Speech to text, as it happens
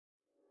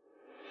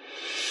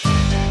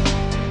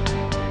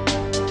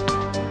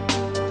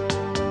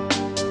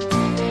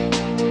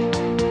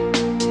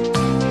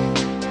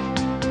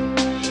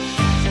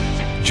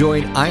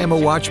Join I Am a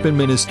Watchman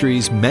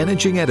Ministries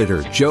Managing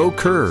Editor Joe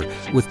Kerr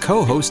with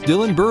co-host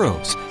Dylan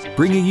Burrows,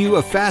 bringing you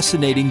a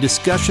fascinating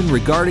discussion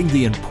regarding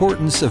the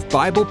importance of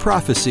Bible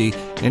prophecy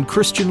and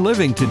Christian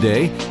living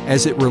today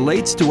as it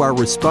relates to our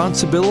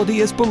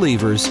responsibility as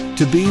believers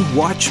to be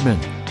watchmen.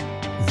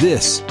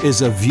 This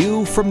is A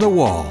View from the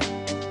Wall.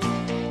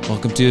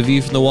 Welcome to A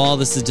View from the Wall.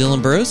 This is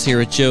Dylan Burrows here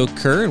with Joe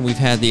Kerr, and we've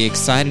had the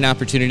exciting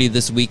opportunity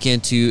this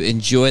weekend to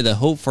enjoy the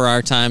Hope for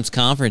Our Times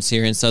conference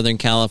here in Southern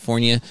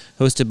California,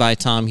 hosted by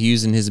Tom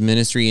Hughes and his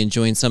ministry, and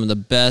joined some of the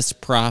best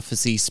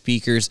prophecy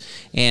speakers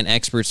and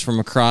experts from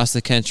across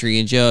the country.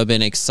 And Joe, I've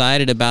been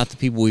excited about the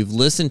people we've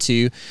listened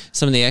to,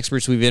 some of the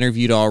experts we've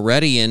interviewed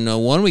already, and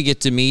one we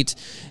get to meet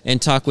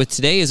and talk with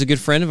today is a good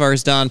friend of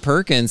ours, Don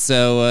Perkins.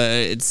 So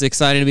it's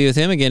exciting to be with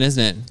him again,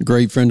 isn't it?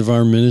 Great friend of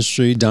our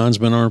ministry. Don's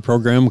been on our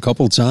program a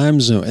couple of times.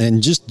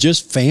 And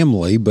just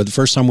family, but the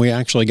first time we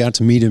actually got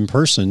to meet in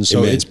person,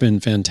 so Amen. It's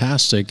been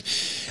fantastic.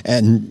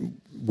 And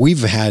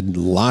we've had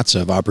lots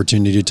of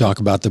opportunity to talk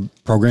about the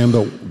program,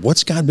 but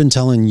what's God been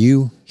telling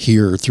you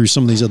here through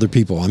some of these other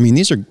people? I mean,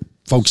 these are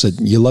folks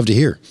that you love to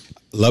hear.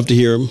 Love to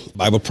hear them.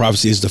 Bible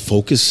prophecy is the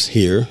focus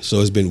here,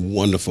 so it's been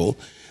wonderful.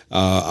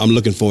 I'm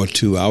looking forward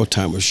to our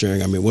time of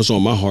sharing. I mean, what's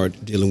on my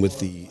heart dealing with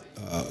the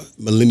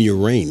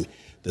millennial reign,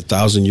 the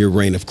 1,000-year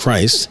reign of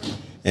Christ.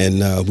 And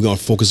we're going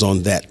to focus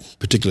on that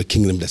particular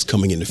kingdom that's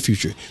coming in the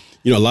future.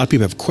 You know, a lot of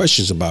people have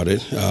questions about it.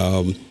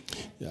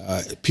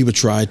 People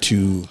try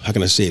to, how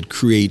can I say it,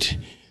 create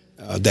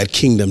that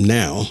kingdom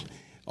now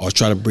or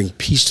try to bring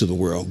peace to the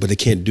world, but they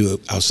can't do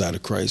it outside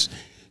of Christ.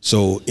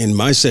 So in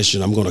my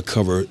session, I'm going to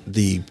cover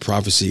the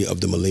prophecy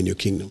of the millennial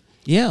kingdom.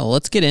 Yeah, well,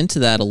 let's get into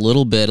that a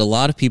little bit. A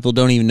lot of people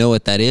don't even know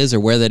what that is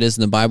or where that is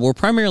in the Bible. We're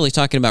primarily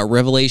talking about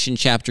Revelation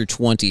chapter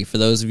 20. For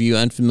those of you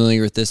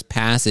unfamiliar with this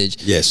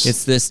passage, yes,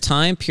 it's this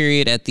time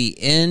period at the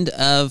end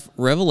of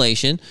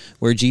Revelation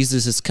where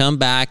Jesus has come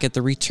back at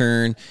the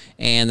return,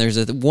 and there's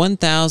a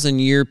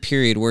 1,000-year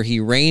period where he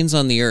reigns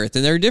on the earth.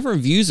 And there are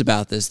different views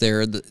about this.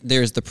 There's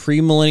the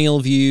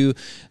premillennial view,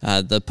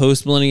 the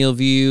postmillennial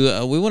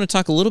view. We want to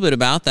talk a little bit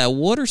about that.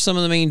 What are some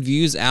of the main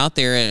views out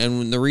there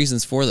and the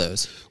reasons for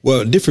those?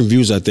 Well, different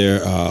views out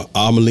there.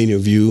 Our millennial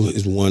view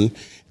is one.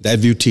 That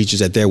view teaches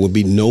that there will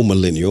be no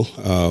millennial.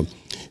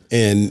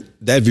 And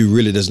that view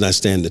really does not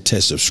stand the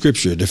test of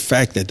Scripture. The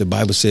fact that the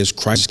Bible says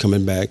Christ is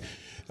coming back,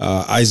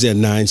 Isaiah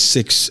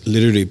 9:6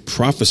 literally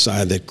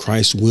prophesied that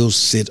Christ will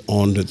sit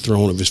on the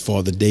throne of his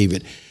father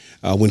David.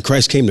 When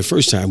Christ came the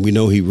first time, we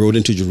know he rode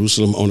into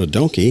Jerusalem on a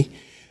donkey,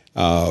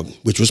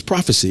 which was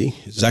prophecy.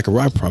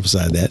 Zechariah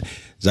prophesied that.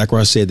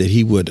 Zechariah said that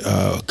he would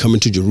come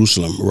into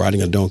Jerusalem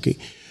riding a donkey.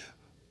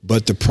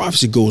 But the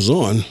prophecy goes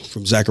on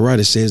from Zechariah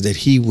that says that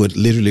he would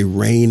literally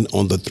reign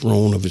on the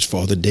throne of his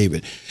father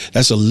David.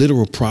 That's a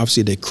literal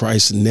prophecy that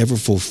Christ never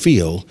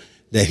fulfilled,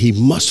 that he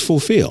must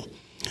fulfill.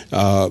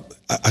 I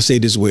say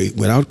it this way: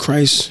 without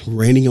Christ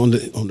reigning on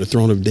the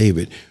throne of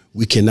David,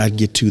 we cannot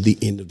get to the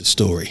end of the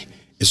story.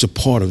 It's a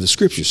part of the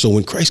Scripture. So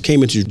when Christ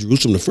came into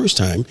Jerusalem the first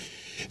time,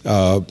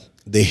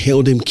 they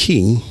held him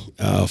king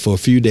for a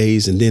few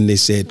days, and then they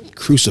said,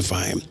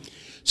 crucify him.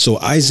 So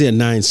Isaiah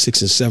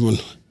 9:6 and 7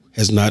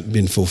 has not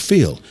been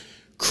fulfilled.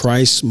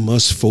 Christ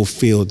must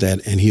fulfill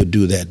that, and he'll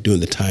do that during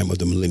the time of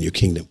the millennial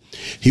kingdom.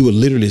 He will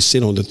literally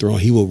sit on the throne.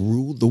 He will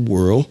rule the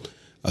world,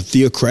 a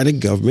theocratic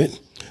government.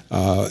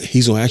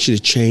 He's going to actually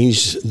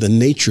change the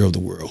nature of the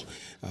world.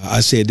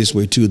 I say it this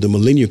way too: the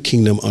millennial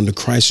kingdom under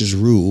Christ's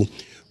rule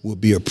will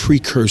be a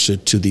precursor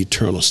to the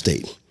eternal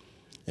state,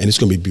 and it's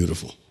going to be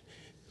beautiful.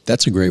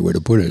 That's a great way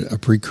to put it, a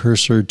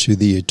precursor to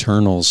the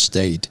eternal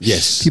state.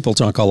 Yes. People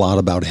talk a lot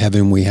about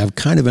heaven. We have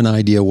kind of an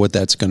idea what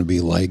that's going to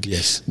be like.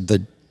 Yes.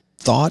 The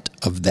thought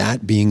of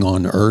that being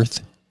on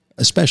earth,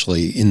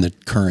 especially in the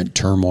current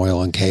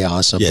turmoil and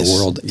chaos of the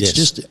world, it's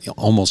just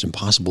almost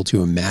impossible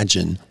to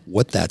imagine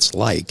what that's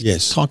like.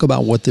 Yes. Talk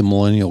about what the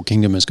millennial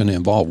kingdom is going to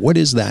involve. What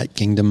is that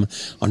kingdom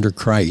under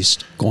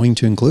Christ going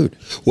to include?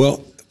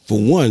 Well, for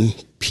one,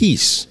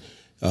 peace.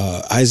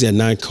 Isaiah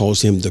 9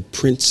 calls him the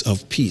Prince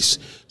of Peace.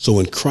 So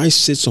when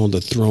Christ sits on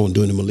the throne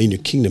during the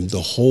millennial kingdom,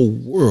 the whole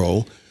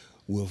world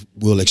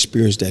will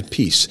experience that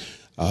peace.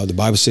 The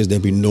Bible says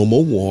there'll be no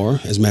more war.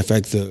 As a matter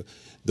of fact,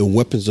 the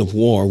weapons of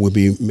war will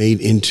be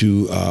made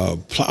into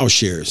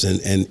plowshares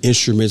and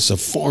instruments of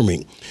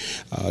farming.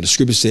 The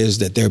scripture says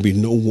that there'll be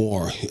no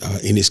war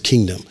in his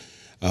kingdom.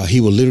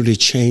 He will literally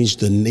change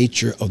the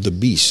nature of the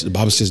beast. The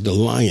Bible says the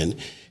lion,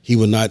 he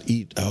will not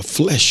eat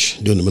flesh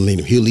during the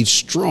millennium. He'll eat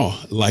straw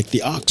like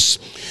the ox.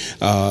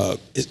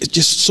 It's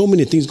just so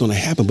many things going to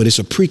happen, but it's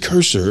a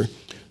precursor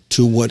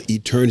to what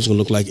eternity is going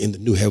to look like in the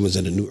new heavens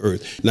and the new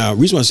earth. Now, the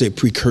reason why I say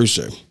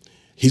precursor,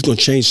 he's going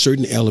to change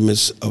certain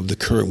elements of the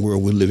current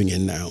world we're living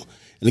in now.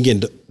 And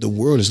again, the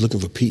world is looking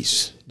for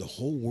peace. The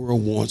whole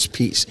world wants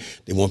peace.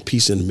 They want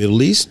peace in the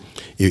Middle East.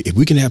 If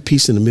we can have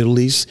peace in the Middle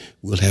East,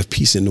 we'll have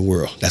peace in the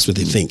world. That's what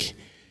they think.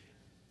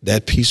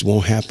 That peace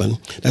won't happen.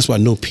 That's why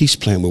no peace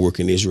plan will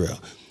work in Israel.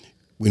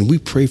 When we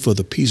pray for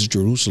the peace of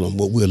Jerusalem,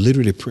 what we're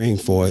literally praying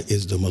for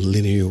is the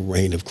millennial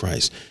reign of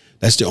Christ.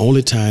 That's the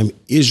only time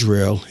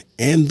Israel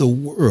and the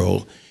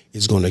world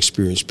is going to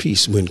experience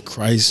peace when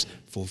Christ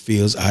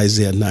fulfills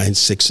Isaiah 9,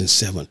 6, and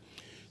 7.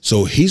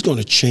 So he's going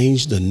to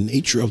change the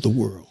nature of the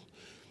world.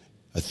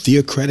 A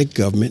theocratic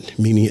government,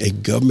 meaning a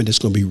government that's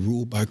going to be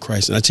ruled by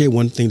Christ. And I tell you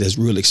one thing that's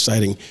really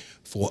exciting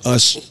for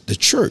us, the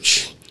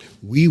church,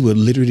 we will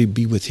literally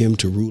be with him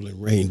to rule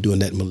and reign during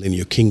that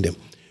millennial kingdom.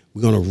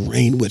 We're going to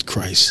reign with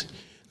Christ.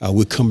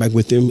 We'll come back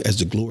with him as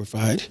the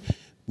glorified.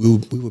 We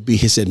will be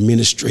his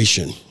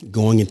administration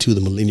going into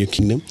the millennial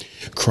kingdom.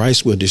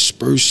 Christ will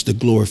disperse the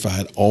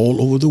glorified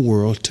all over the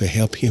world to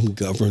help him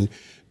govern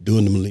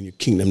during the millennial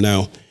kingdom.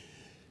 Now,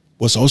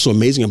 what's also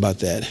amazing about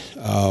that,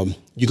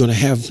 you're going to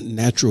have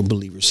natural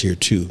believers here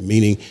too,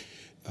 meaning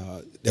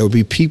there will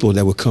be people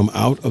that will come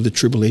out of the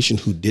tribulation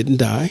who didn't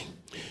die.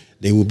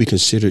 They will be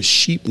considered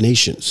sheep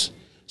nations.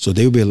 So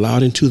they will be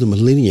allowed into the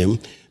millennium.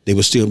 They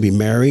will still be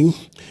marrying,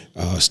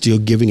 still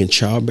giving in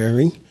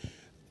childbearing.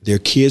 Their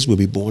kids will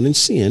be born in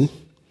sin.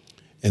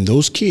 And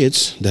those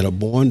kids that are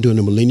born during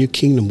the millennial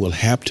kingdom will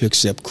have to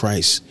accept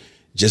Christ,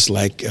 just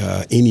like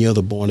any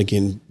other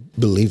born-again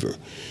believer.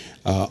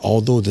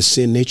 Although the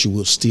sin nature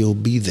will still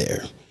be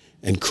there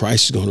and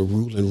Christ is going to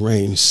rule and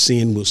reign,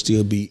 sin will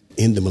still be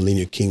in the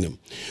millennial kingdom.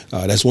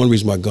 That's one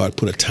reason why God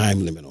put a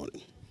time limit on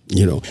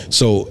it.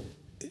 So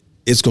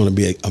it's going to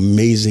be an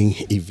amazing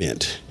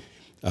event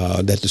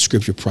that the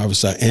scripture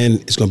prophesied, and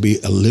it's going to be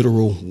a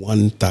literal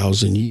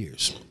 1,000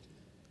 years.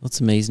 It's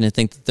amazing to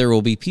think that there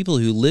will be people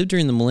who live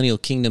during the millennial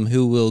kingdom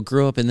who will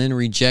grow up and then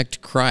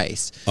reject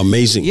Christ.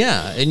 Amazing.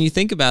 Yeah, and you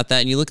think about that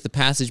and you look at the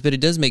passage, but it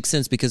does make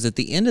sense because at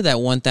the end of that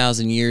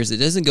 1,000 years, it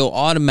doesn't go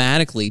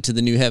automatically to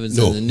the new heavens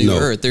and the new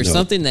earth. There's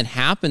something that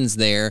happens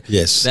there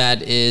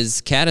that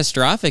is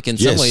catastrophic in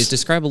some ways.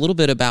 Describe a little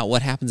bit about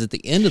what happens at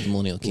the end of the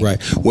millennial kingdom.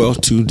 Right. Well,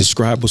 to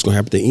describe what's going to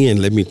happen at the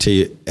end, let me tell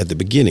you at the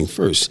beginning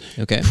first.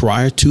 Okay.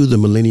 Prior to the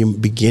millennium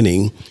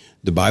beginning,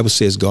 the Bible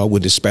says God will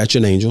dispatch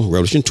an angel,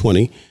 Revelation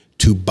 20,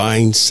 to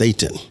bind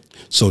Satan.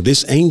 So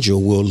this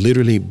angel will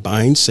literally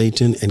bind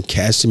Satan and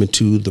cast him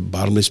into the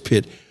bottomless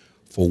pit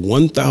for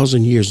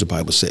 1,000 years, the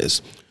Bible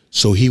says.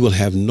 So he will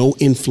have no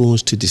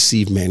influence to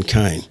deceive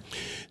mankind.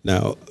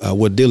 Now,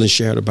 what Dylan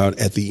shared about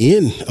at the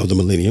end of the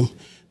millennium,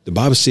 the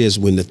Bible says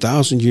when the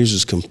 1,000 years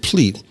is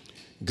complete,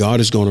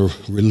 God is going to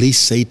release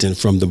Satan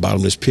from the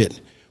bottomless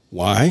pit.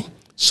 Why?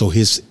 So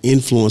his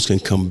influence can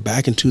come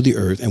back into the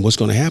earth. And what's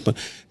going to happen?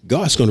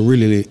 God's going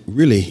to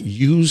really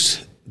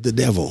use the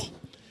devil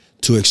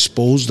to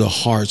expose the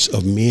hearts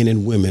of men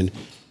and women,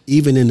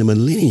 even in the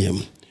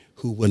millennium,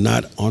 who will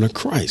not honor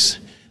Christ.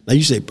 Now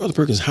you say, Brother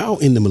Perkins, how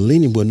in the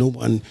millennium will no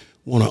one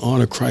want to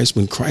honor Christ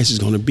when Christ is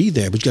going to be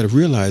there? But you got to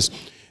realize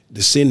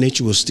the sin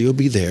nature will still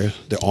be there.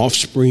 The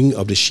offspring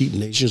of the sheep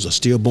nations are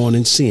still born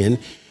in sin,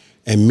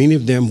 and many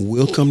of them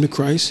will come to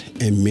Christ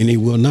and many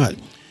will not.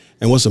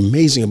 And what's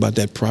amazing about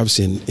that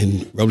prophecy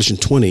in Revelation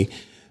 20,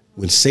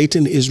 when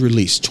Satan is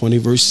released, 20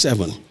 verse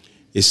 7,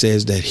 it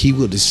says that he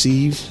will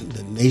deceive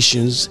the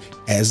nations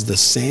as the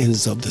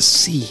sands of the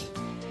sea.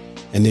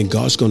 And then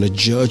God's going to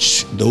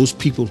judge those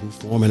people who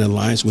form an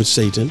alliance with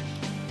Satan.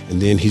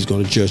 And then he's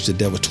going to judge the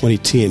devil.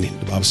 2010,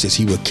 the Bible says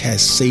he will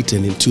cast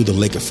Satan into the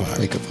lake of fire.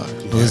 Well,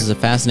 this is a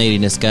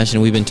fascinating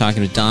discussion. We've been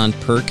talking to Don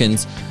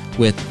Perkins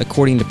with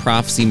According to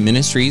Prophecy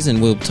Ministries,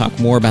 and we'll talk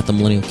more about the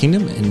Millennial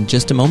Kingdom in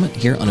just a moment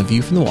here on A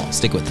View from the Wall.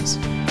 Stick with us.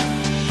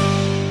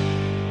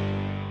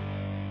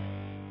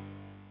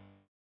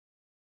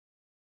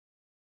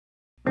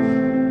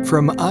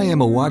 From I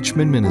Am a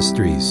Watchman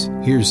Ministries,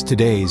 here's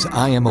today's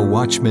I Am a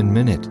Watchman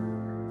Minute.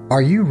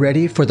 Are you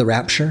ready for the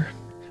rapture?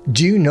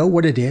 Do you know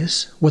what it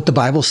is? What the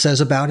Bible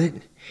says about it?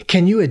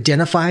 Can you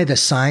identify the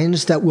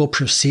signs that will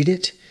precede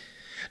it?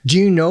 Do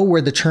you know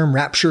where the term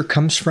rapture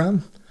comes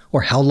from?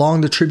 Or how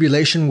long the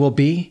tribulation will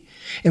be?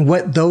 And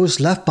what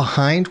those left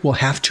behind will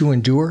have to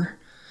endure?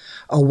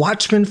 A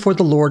watchman for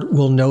the Lord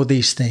will know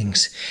these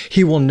things.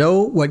 He will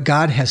know what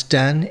God has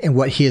done and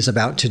what he is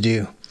about to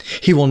do.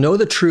 He will know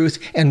the truth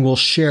and will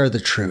share the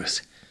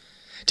truth.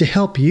 To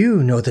help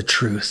you know the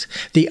truth,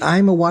 the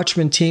I'm a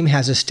Watchman team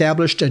has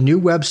established a new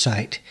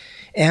website,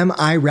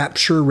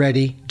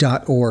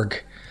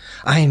 amIRaptureReady.org.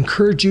 I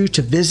encourage you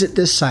to visit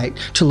this site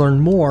to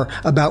learn more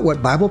about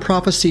what Bible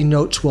prophecy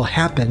notes will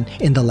happen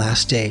in the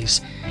last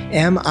days.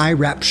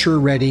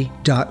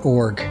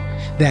 amIRaptureReady.org.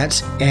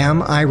 That's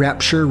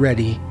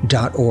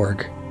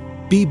amIRaptureReady.org.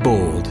 Be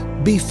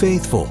bold, be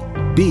faithful,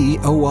 be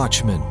a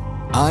watchman.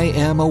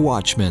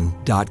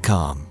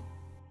 IamAWatchman.com.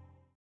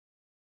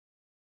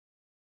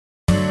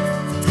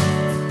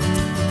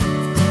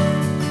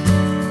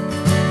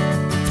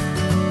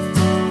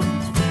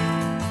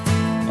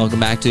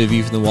 Welcome back to A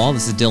View from the Wall.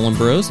 This is Dylan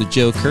Burrows with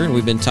Joe Kerr, and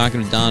we've been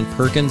talking to Don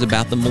Perkins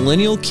about the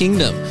Millennial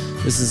Kingdom.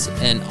 This is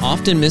an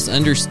often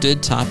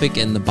misunderstood topic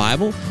in the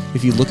Bible.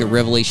 If you look at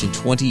Revelation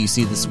 20, you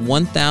see this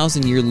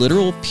 1,000-year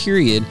literal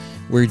period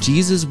where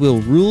Jesus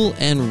will rule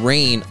and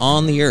reign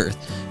on the earth.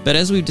 But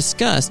as we've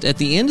discussed, at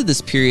the end of this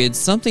period,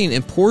 something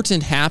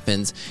important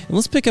happens. And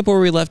let's pick up where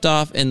we left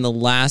off in the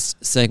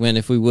last segment,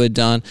 if we would,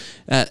 Don.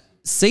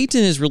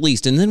 Satan is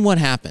released, and then what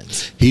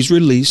happens? He's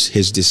released.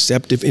 His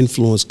deceptive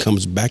influence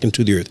comes back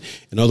into the earth.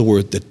 In other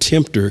words, the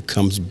tempter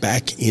comes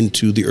back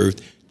into the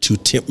earth to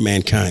tempt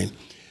mankind.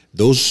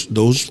 Those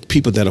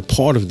people that are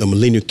part of the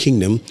millennial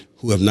kingdom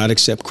who have not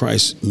accepted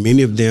Christ,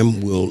 many of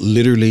them will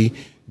literally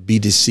be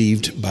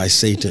deceived by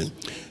Satan.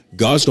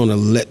 God's going to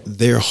let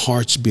their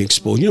hearts be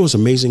exposed. You know what's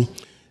amazing,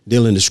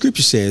 Dylan? The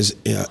scripture says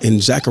in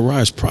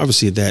Zechariah's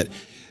prophecy that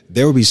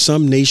there will be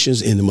some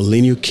nations in the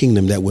millennial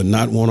kingdom that would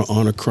not want to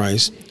honor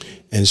Christ.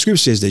 And the scripture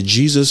says that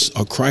Jesus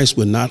or Christ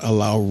would not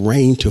allow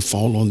rain to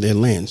fall on their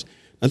lands.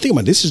 Now think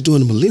about it, this is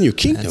during the millennial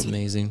kingdom. That's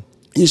amazing.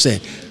 And you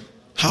say,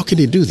 how can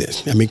they do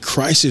this? I mean,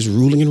 Christ is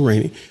ruling and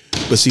reigning.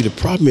 But see, the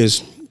problem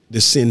is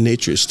the sin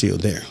nature is still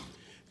there.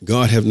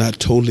 God have not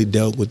totally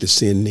dealt with the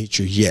sin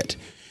nature yet.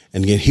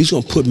 And again, he's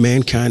going to put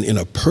mankind in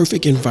a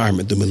perfect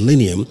environment, the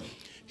millennium.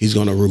 He's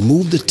going to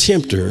remove the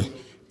tempter,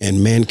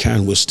 and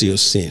mankind will still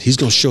sin. He's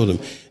going to show them,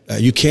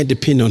 you can't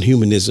depend on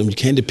humanism. You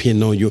can't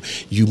depend on you.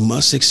 You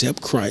must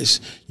accept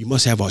Christ. You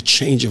must have a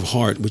change of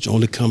heart, which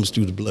only comes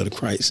through the blood of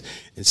Christ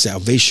and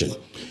salvation.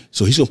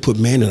 So he's going to put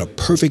man in a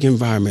perfect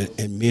environment,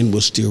 and men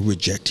will still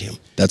reject him.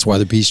 That's why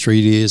the peace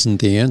treaty isn't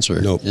the answer,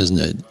 Nope. Isn't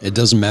it? It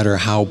doesn't matter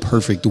how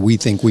perfect we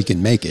think we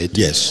can make it.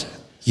 Yes.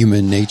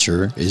 Human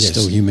nature is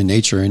still human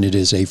nature, and it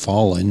is a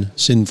fallen,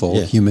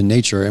 sinful human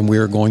nature, and we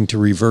are going to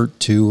revert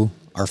to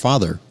our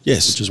Father,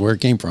 which is where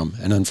it came from.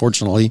 And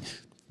unfortunately,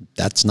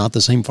 that's not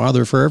the same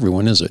Father for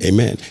everyone, is it?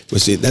 Amen.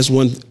 But see, that's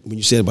one, when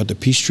you said about the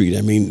peace treaty,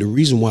 I mean, the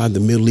reason why the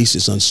Middle East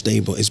is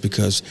unstable is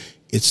because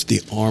it's the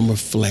arm of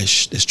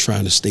flesh that's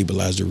trying to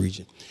stabilize the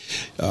region.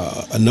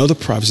 Another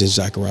prophecy in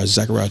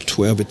Zechariah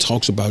 12, it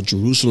talks about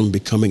Jerusalem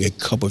becoming a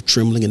cup of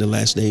trembling in the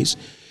last days.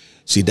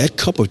 See, that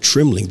cup of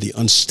trembling, the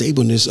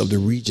unstableness of the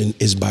region,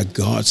 is by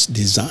God's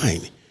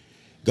design.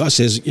 God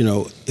says,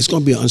 it's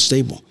going to be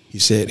unstable. He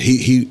said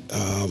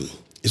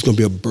it's going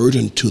to be a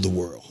burden to the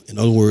world. In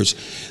other words,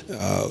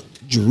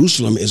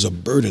 Jerusalem is a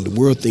burden. The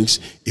world thinks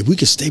if we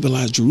can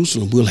stabilize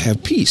Jerusalem, we'll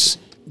have peace.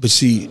 But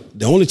see,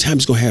 the only time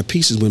it's going to have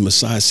peace is when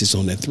Messiah sits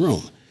on that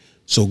throne.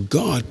 So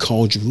God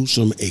called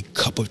Jerusalem a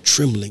cup of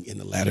trembling in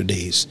the latter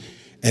days.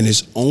 And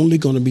it's only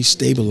going to be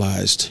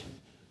stabilized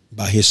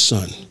by his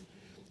son.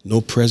 No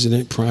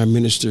president, prime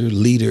minister,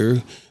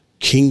 leader,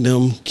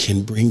 kingdom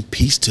can bring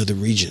peace to the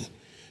region.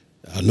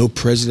 No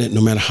president,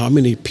 no matter how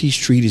many peace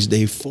treaties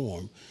they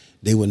form,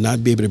 they will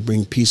not be able to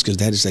bring peace because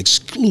that is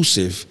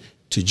exclusive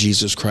to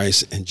Jesus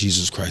Christ and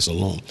Jesus Christ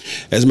alone.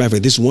 As a matter of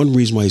fact, this is one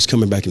reason why he's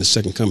coming back in the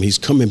second coming. He's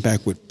coming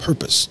back with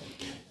purpose.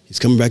 He's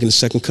coming back in the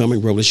second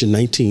coming, Revelation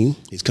 19.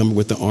 He's coming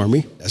with the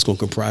army. That's going to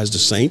comprise the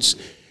saints.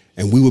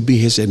 And we will be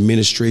his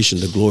administration,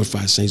 the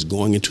glorified saints,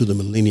 going into the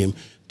millennium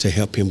to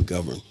help him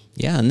govern.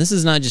 Yeah, and this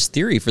is not just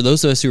theory. For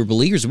those of us who are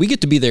believers, we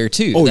get to be there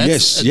too. Oh,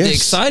 That's the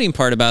exciting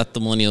part about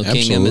the millennial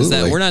kingdom is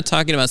that we're not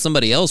talking about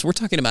somebody else. We're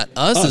talking about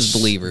us as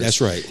believers.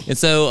 That's right. And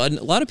so a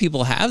lot of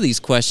people have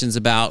these questions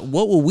about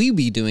what will we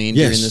be doing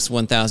during this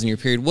 1,000-year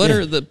period? What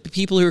are the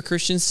people who are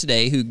Christians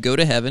today who go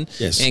to heaven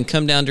and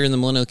come down during the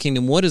millennial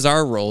kingdom? What is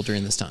our role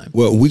during this time?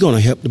 Well, we're going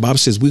to help. The Bible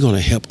says we're going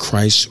to help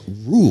Christ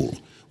rule.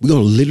 We're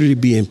going to literally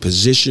be in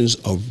positions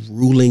of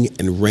ruling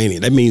and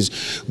reigning. That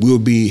means we will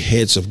be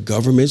heads of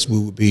governments. We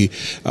will be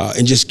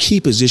in just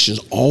key positions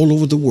all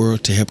over the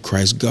world to help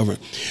Christ govern.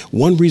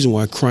 One reason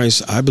why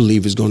Christ, I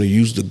believe, is going to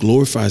use the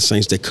glorified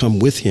saints that come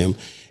with him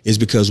is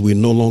because we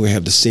no longer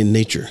have the sin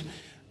nature.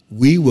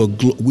 We will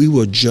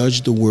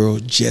judge the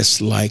world just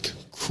like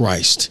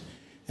Christ.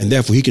 And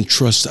therefore, he can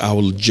trust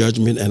our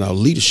judgment and our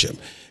leadership.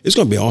 It's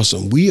going to be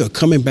awesome. We are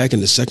coming back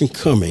in the second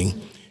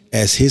coming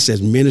as his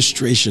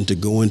administration to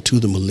go into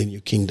the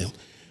millennial kingdom.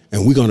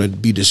 And we're going to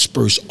be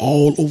dispersed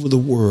all over the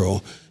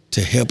world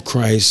to help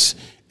Christ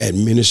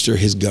administer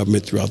his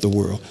government throughout the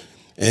world.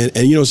 And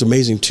it's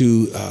amazing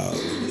too,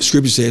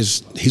 scripture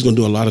says he's going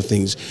to do a lot of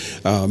things.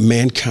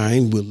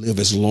 Mankind will live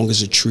as long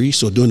as a tree.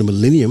 So during the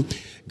millennium,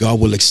 God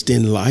will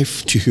extend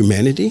life to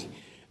humanity,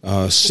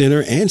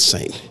 sinner and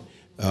saint.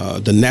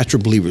 The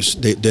natural believers,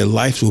 their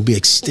lives will be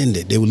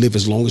extended. They will live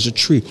as long as a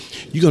tree.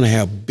 You're going to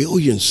have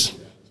billions,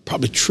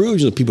 probably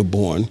trillions of people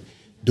born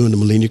during the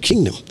millennial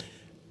kingdom.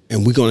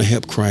 And we're going to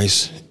help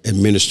Christ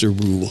administer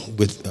rule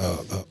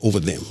over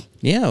them.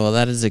 Yeah, well,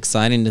 that is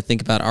exciting to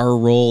think about our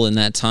role in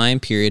that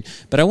time period.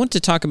 But I want to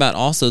talk about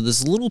also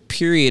this little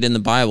period in the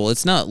Bible.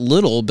 It's not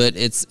little, but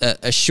it's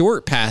a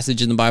short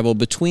passage in the Bible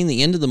between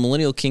the end of the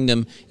millennial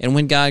kingdom and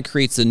when God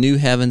creates the new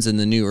heavens and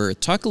the new earth.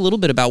 Talk a little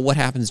bit about what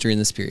happens during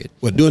this period.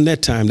 Well, during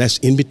that time, that's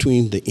in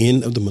between the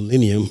end of the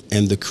millennium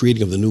and the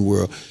creating of the new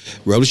world.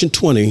 Revelation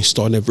 20,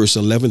 starting at verse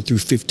 11 through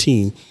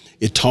 15,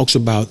 it talks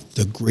about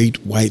the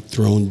great white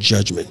throne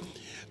judgment.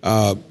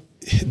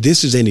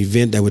 This is an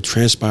event that would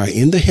transpire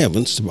in the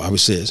heavens, the Bible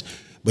says,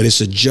 but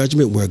it's a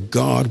judgment where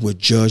God would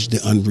judge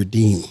the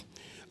unredeemed.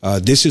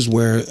 This is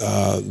where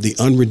the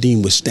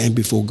unredeemed would stand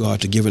before God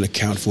to give an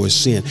account for his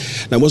sin.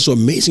 Now, what's so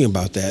amazing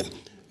about that,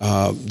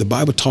 the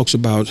Bible talks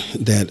about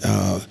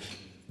that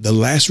the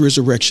last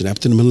resurrection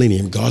after the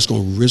millennium, God's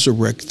going to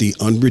resurrect the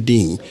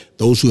unredeemed,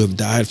 those who have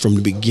died from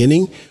the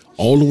beginning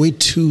all the way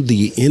to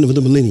the end of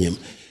the millennium,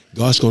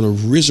 God's going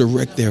to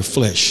resurrect their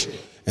flesh,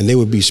 and they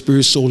will be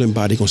spirit, soul, and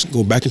body. They're going to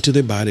go back into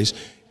their bodies.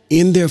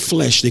 In their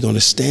flesh, they're going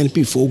to stand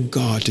before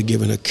God to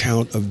give an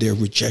account of their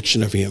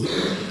rejection of him.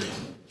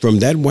 From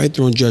that white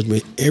throne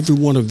judgment, every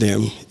one of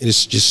them, and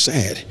it's just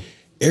sad,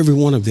 every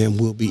one of them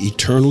will be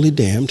eternally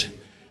damned.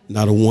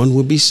 Not a one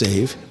will be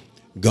saved.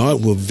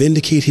 God will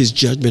vindicate his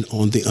judgment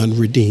on the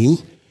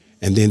unredeemed,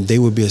 and then they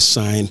will be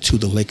assigned to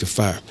the lake of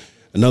fire.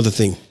 Another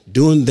thing,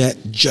 during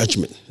that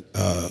judgment,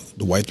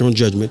 the white throne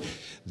judgment,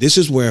 this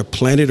is where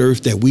planet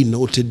Earth that we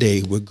know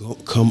today will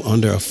come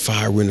under a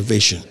fire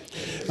renovation.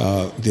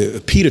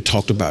 Peter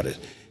talked about it.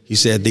 He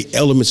said the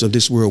elements of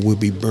this world will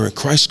be burned.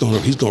 He's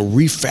going to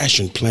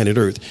refashion planet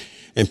Earth.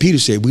 And Peter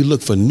said, we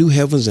look for new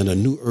heavens and a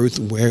new earth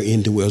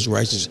wherein dwells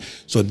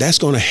righteousness. So that's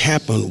going to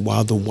happen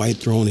while the white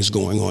throne is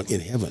going on in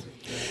heaven.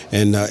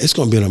 And it's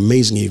going to be an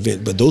amazing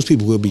event, but those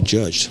people will be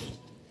judged.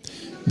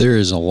 There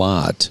is a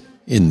lot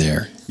in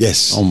there.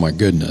 Yes. Oh my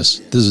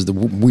goodness.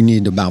 We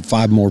need about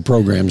 5 more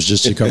programs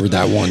just to cover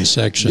that one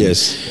section.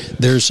 Yes.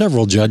 There are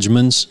several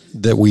judgments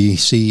that we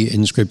see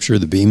in Scripture,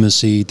 the Bema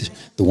seat,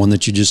 the one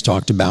that you just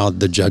talked about,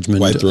 the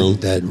judgment,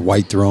 that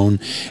white throne,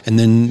 and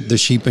then the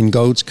sheep and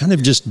goats. Kind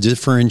of just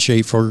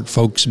differentiate for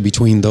folks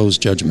between those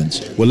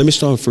judgments. Well, let me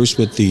start first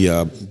with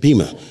the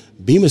Bema.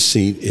 Bema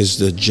seat is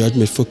the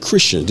judgment for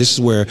Christians. This is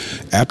where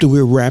after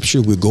we're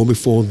raptured, we go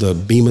before the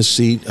Bema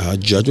seat,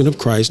 judgment of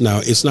Christ.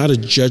 Now, it's not a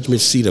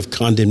judgment seat of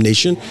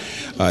condemnation.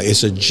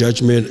 It's a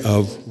judgment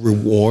of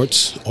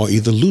rewards or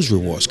either lose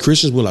rewards.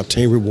 Christians will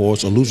obtain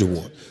rewards or lose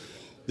reward.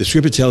 The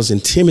scripture tells in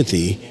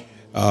Timothy,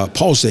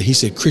 Paul said,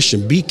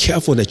 Christian, be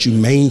careful that you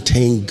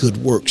maintain good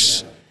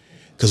works.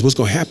 Because what's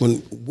going to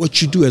happen,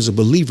 what you do as a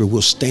believer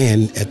will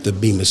stand at the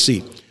Bema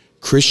seat.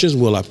 Christians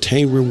will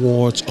obtain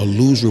rewards or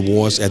lose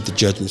rewards at the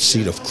judgment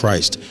seat of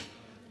Christ.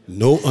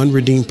 No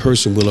unredeemed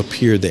person will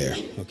appear there.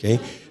 Okay,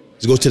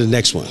 let's go to the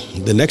next one.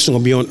 The next one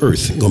will be on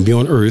earth. Going to be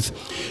on earth.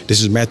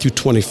 This is Matthew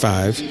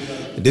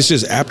 25. This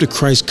is after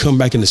Christ come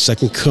back in the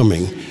second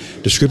coming.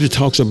 The scripture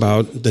talks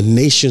about the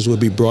nations will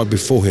be brought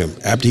before him.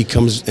 After he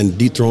comes and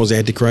dethrones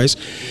Antichrist,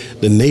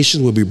 the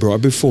nations will be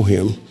brought before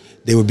him.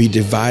 They will be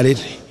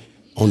divided.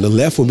 On the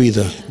left will be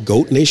the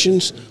goat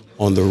nations.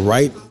 On the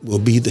right will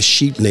be the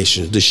sheep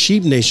nations. The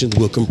sheep nations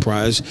will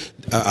comprise,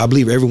 I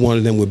believe every one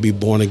of them will be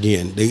born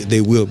again. They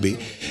will be.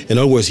 In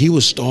other words, he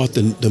will start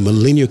the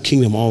millennial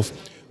kingdom off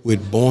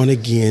with born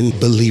again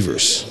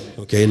believers.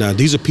 Okay, now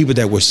these are people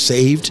that were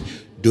saved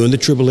during the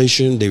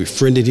tribulation. They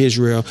befriended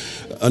Israel,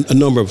 a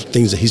number of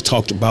things that he's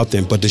talked about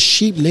them. But the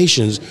sheep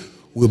nations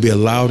will be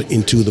allowed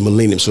into the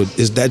millennium. So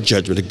it's that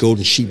judgment, the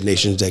golden sheep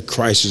nations that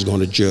Christ is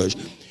going to judge.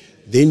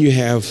 Then you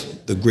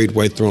have the great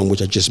white throne,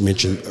 which I just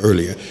mentioned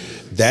earlier.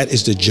 That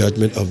is the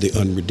judgment of the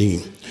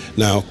unredeemed.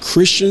 Now,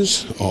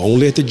 Christians are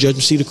only at the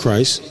judgment seat of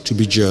Christ to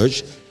be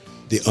judged.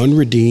 The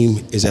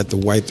unredeemed is at the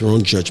white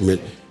throne judgment,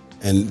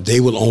 and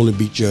they will only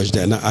be judged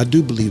there. Now, I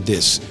do believe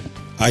this.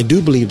 I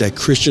do believe that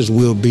Christians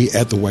will be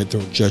at the white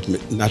throne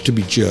judgment, not to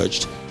be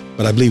judged,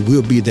 but I believe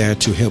we'll be there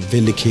to help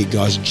vindicate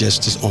God's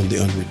justice on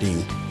the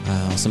unredeemed.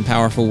 Wow, some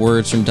powerful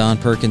words from Don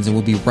Perkins, and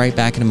we'll be right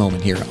back in a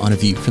moment here on A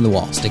View from the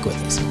Wall. Stick with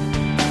us.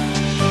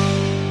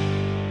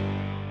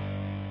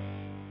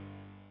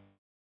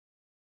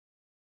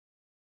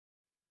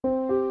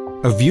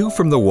 A View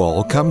from the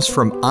Wall comes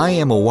from I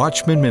Am a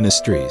Watchman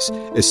Ministries,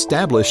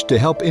 established to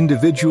help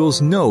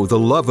individuals know the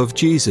love of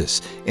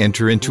Jesus,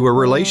 enter into a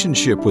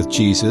relationship with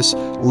Jesus,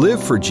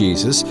 live for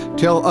Jesus,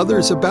 tell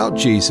others about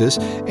Jesus,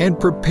 and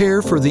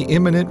prepare for the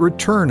imminent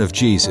return of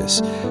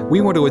Jesus.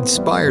 We want to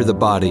inspire the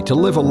body to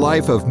live a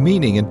life of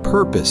meaning and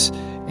purpose.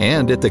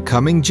 And at the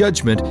coming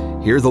judgment,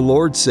 hear the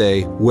Lord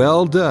say,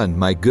 "Well done,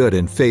 my good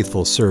and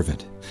faithful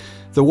servant."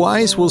 The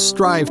wise will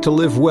strive to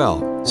live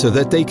well, so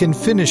that they can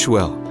finish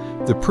well.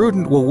 The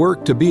prudent will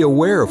work to be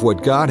aware of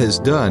what God has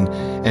done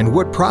and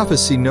what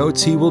prophecy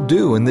notes He will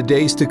do in the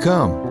days to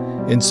come.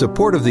 In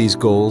support of these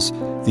goals,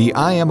 the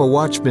I Am a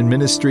Watchman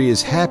ministry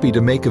is happy to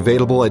make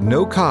available at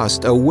no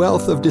cost a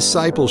wealth of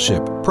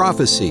discipleship,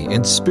 prophecy,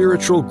 and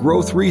spiritual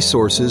growth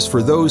resources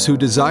for those who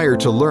desire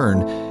to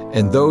learn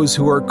and those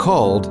who are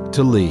called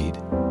to lead.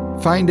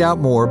 Find out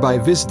more by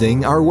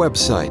visiting our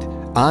website,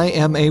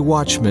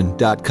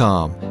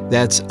 iamawatchman.com.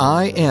 That's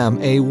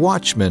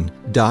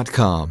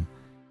iamawatchman.com.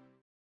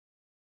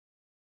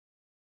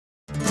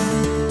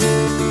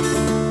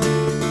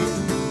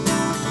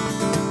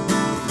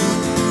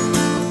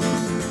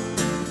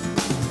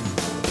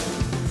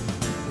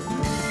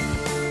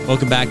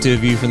 Welcome back to A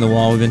View from the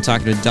Wall. We've been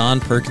talking to Don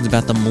Perkins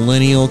about the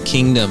millennial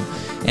kingdom.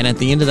 And at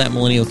the end of that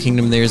millennial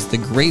kingdom, there's the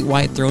great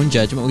white throne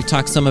judgment. We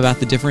talked some about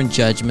the different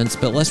judgments,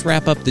 but let's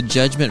wrap up the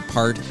judgment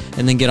part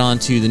and then get on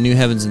to the new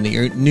heavens and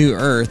the new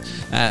earth.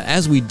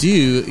 As we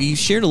do, you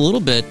shared a little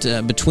bit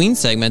between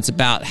segments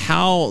about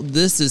how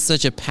this is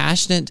such a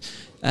passionate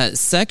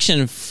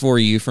section for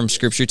you from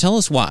Scripture. Tell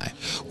us why.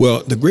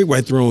 Well, the great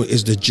white throne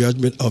is the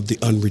judgment of the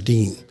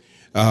unredeemed.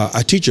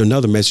 I teach you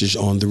another message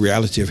on the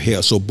reality of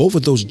hell. So both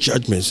of those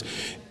judgments,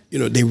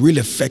 they really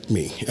affect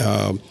me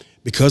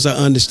Because I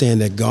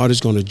understand that God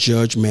is going to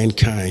judge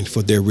mankind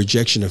for their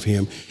rejection of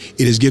him,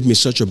 it has given me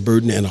such a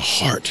burden and a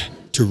heart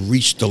to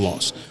reach the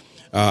lost.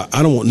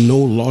 I don't want no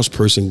lost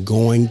person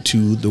going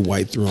to the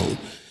white throne.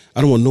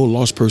 I don't want no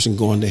lost person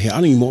going to hell. I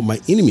don't even want my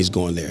enemies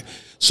going there.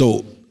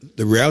 So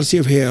the reality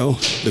of hell,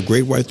 the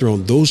great white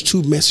throne, those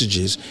two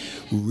messages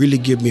really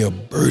give me a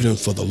burden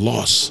for the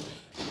lost.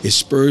 It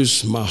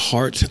spurs my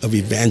heart of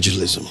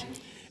evangelism.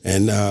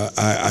 And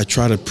I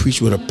try to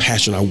preach with a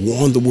passion. I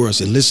warn the world. I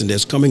say, listen,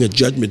 there's coming a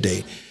judgment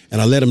day.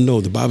 And I let them know.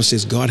 The Bible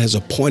says God has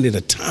appointed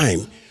a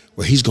time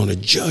where he's going to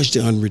judge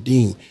the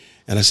unredeemed.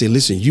 And I say,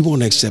 listen, you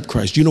want to accept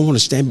Christ. You don't want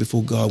to stand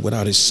before God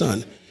without his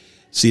son.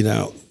 See,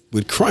 now,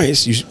 with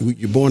Christ,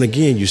 you're born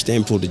again. You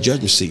stand before the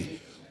judgment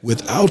seat.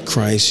 Without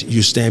Christ,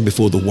 you stand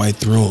before the white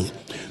throne.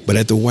 But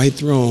at the white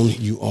throne,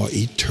 you are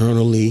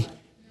eternally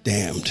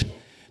damned.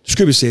 The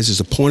scripture says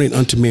it's appointed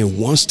unto men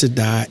once to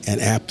die,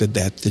 and after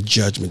that, the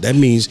judgment. That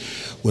means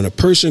when a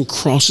person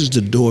crosses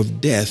the door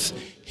of death,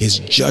 his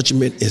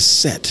judgment is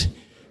set.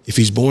 If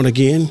he's born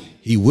again,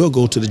 he will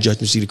go to the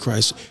judgment seat of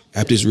Christ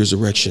after his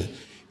resurrection.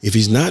 If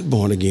he's not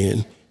born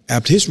again,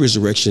 after his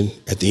resurrection,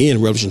 at the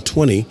end, Revelation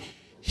 20,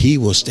 he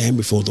will stand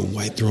before the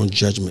white throne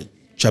judgment,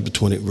 chapter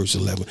 20, verse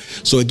 11.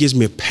 So it gives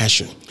me a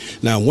passion.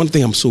 Now, one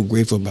thing I'm so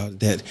grateful about,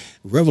 that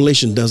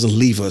Revelation doesn't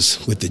leave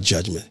us with the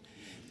judgment.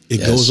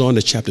 It goes on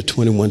to chapter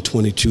 21,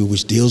 22,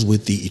 which deals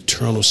with the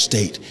eternal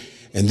state.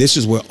 And this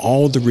is where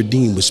all the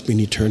redeemed will spend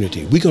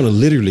eternity. We're going to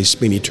literally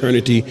spend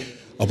eternity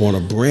upon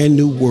a brand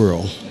new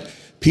world.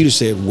 Peter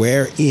said,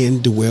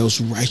 wherein dwells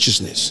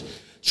righteousness.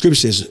 Scripture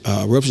says,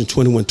 Revelation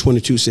 21,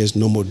 22 says,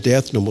 no more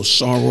death, no more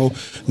sorrow,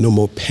 no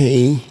more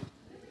pain.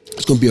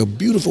 It's going to be a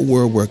beautiful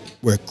world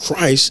where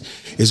Christ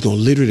is going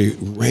to literally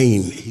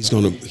reign. He's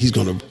going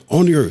to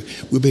on the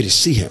earth. We'll be able to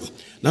see him.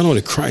 Not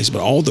only Christ,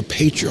 but all the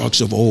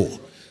patriarchs of old.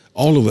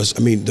 All of us,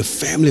 the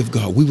family of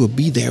God, we will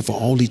be there for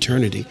all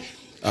eternity.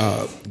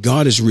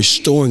 God is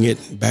restoring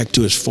it back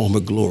to his former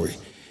glory.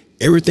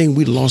 Everything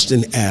we lost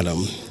in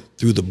Adam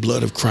through the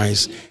blood of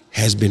Christ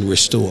has been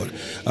restored.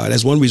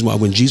 That's one reason why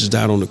when Jesus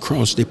died on the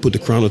cross, they put the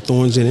crown of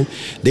thorns in him.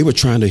 They were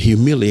trying to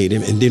humiliate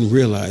him and didn't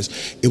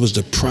realize it was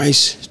the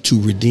price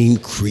to redeem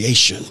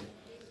creation,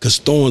 because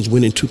thorns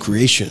went into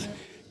creation.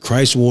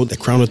 Christ wore the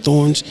crown of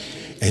thorns,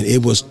 and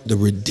it was the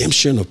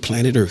redemption of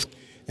planet Earth.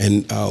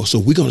 And so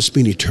we're going to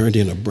spend eternity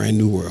in a brand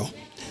new world.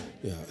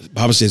 The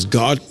Bible says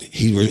God,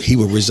 he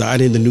will reside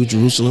in the New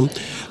Jerusalem.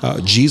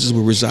 Jesus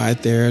will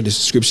reside there. The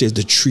scripture says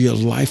the tree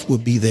of life will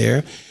be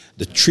there.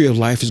 The tree of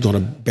life is going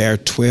to bear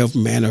 12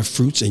 manner of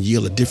fruits and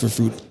yield a different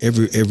fruit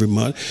every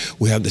month.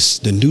 We have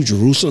the New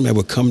Jerusalem that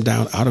will come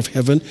down out of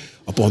heaven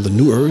upon the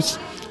new earth.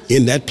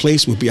 In that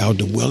place will be our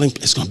dwelling.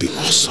 It's going to be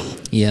awesome.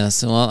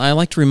 Yes. Well, I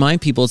like to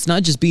remind people it's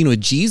not just being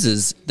with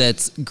Jesus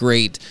that's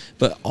great,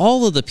 but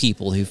all of the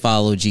people who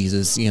follow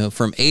Jesus,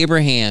 from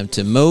Abraham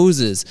to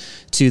Moses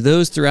to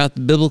those throughout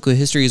the biblical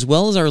history, as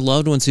well as our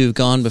loved ones who have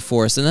gone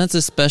before us. And that's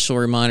a special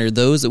reminder.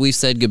 Those that we've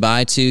said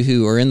goodbye to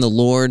who are in the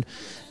Lord,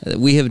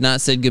 we have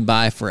not said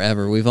goodbye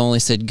forever. We've only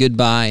said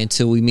goodbye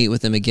until we meet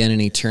with them again in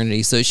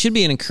eternity. So it should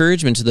be an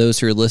encouragement to those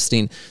who are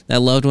listening.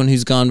 That loved one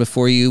who's gone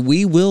before you,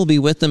 we will be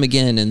with them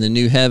again in the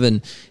new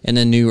heaven and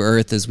the new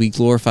earth as we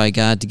glorify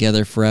God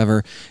together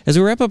forever. As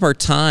we wrap up our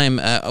time,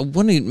 I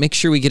want to make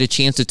sure we get a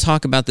chance to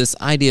talk about this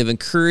idea of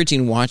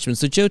encouraging watchmen.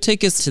 So Joe,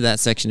 take us to that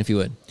section if you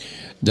would.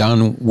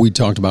 Don, we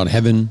talked about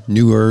heaven,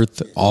 new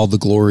earth, all the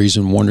glories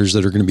and wonders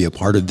that are going to be a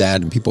part of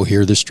that. And people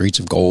hear the streets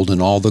of gold and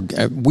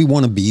we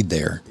want to be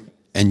there.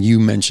 And you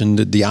mentioned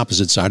the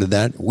opposite side of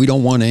that. We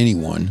don't want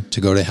anyone to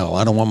go to hell.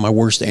 I don't want my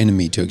worst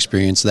enemy to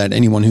experience that.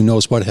 Anyone who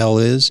knows what hell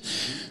is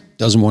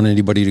doesn't want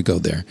anybody to go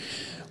there.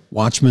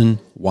 Watchmen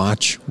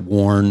watch,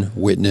 warn,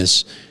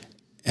 witness,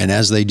 and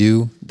as they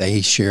do,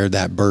 they share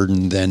that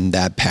burden, then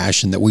that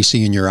passion that we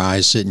see in your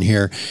eyes sitting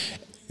here.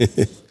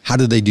 How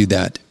do they do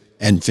that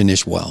and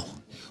finish well?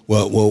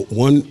 Well,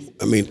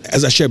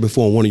 as I shared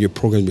before on one of your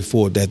programs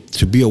before, that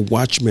to be a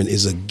watchman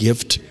is a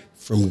gift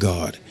from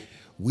God.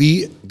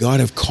 God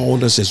have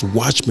called us as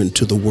watchmen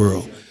to the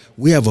world.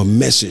 We have a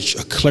message,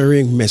 a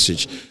clarion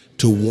message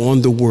to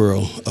warn the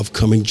world of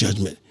coming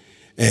judgment.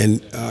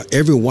 And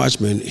every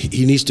watchman,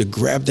 he needs to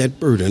grab that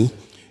burden,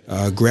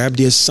 grab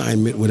the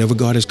assignment, whatever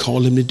God has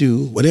called him to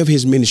do, whatever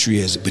his ministry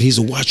is. But he's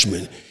a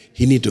watchman.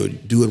 He need to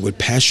do it with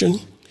passion.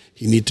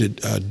 He need to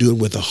do it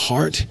with a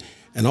heart.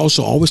 And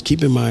also always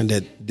keep in mind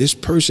that this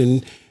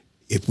person,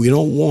 if we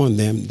don't warn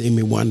them, they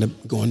may wind up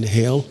going to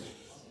hell.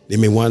 They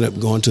may wind up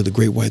going to the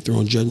great white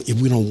throne judgment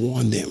if we don't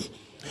warn them.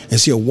 And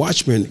see, a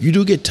watchman, you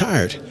do get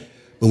tired.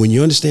 But when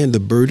you understand the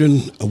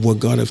burden of what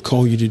God has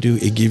called you to do,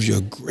 it gives you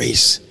a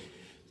grace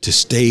to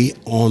stay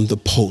on the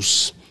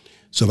post.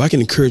 So if I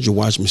can encourage a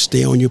watchman,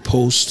 stay on your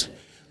post,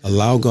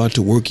 allow God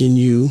to work in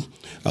you,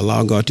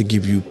 allow God to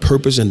give you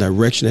purpose and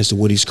direction as to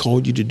what he's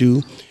called you to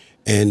do,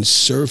 and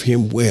serve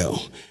him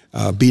well.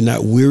 Be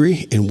not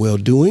weary in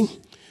well-doing.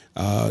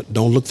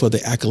 Don't look for the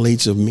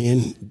accolades of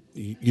men.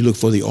 You look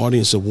for the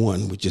audience of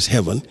one, which is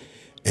heaven,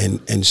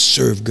 and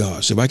serve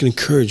God. So if I can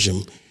encourage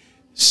him,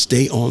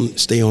 stay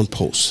on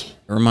post.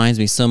 reminds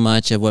me so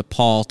much of what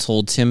Paul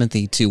told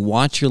Timothy, to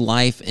watch your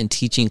life and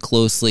teaching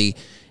closely.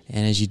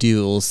 And as you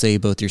do, it will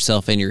save both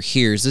yourself and your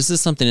hearers. This is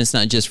something that's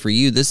not just for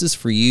you. This is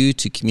for you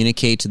to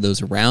communicate to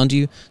those around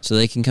you so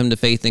they can come to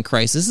faith in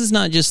Christ. This is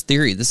not just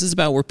theory. This is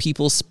about where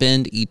people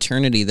spend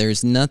eternity.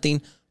 There's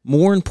nothing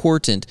more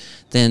important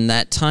than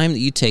that time that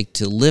you take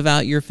to live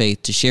out your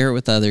faith, to share it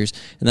with others.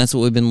 And that's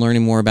what we've been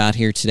learning more about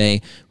here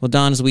today. Well,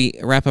 Don, as we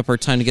wrap up our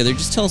time together,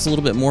 just tell us a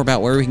little bit more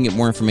about where we can get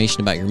more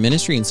information about your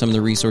ministry and some of the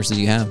resources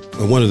you have.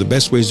 One of the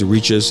best ways to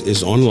reach us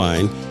is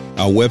online.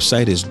 Our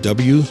website is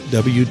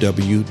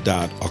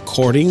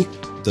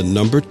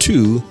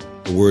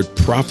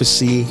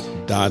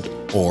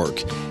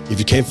www.according2prophecy.org. If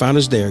you can't find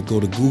us there, go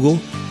to Google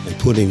and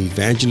put in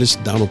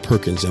Evangelist Donald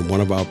Perkins, and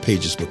one of our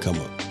pages will come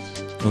up.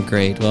 Well,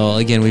 great. Well,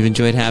 again, we've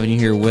enjoyed having you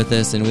here with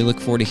us, and we look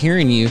forward to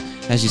hearing you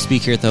as you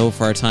speak here at the Hope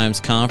for Our Times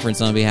Conference.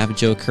 On behalf of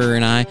Joe Kerr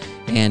and I,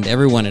 and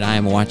everyone at I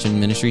Am a Watchman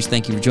Ministries,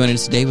 thank you for joining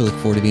us today. We look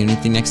forward to being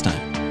with you next time.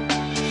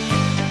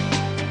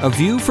 A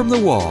View from the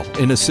Wall,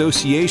 in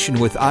association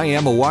with I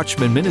Am a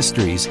Watchman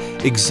Ministries,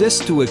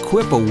 exists to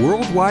equip a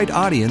worldwide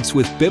audience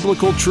with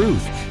biblical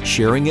truth,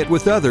 sharing it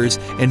with others,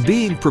 and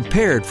being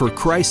prepared for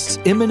Christ's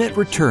imminent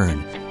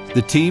return.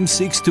 The team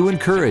seeks to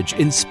encourage,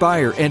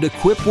 inspire, and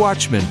equip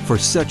watchmen for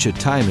such a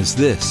time as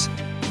this.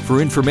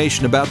 For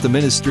information about the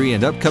ministry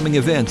and upcoming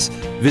events,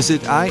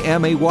 visit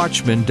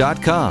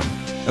IamAWatchman.com.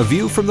 A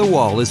View from the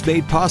Wall is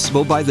made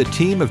possible by the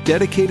team of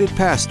dedicated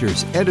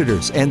pastors,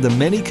 editors, and the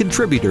many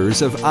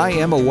contributors of I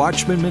Am a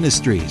Watchman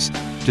Ministries.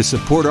 To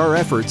support our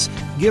efforts,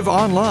 give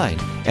online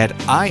at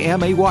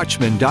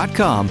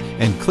IamAWatchman.com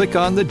and click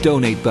on the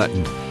Donate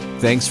button.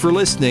 Thanks for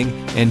listening,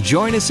 and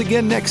join us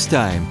again next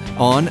time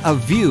on A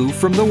View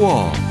from the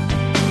Wall.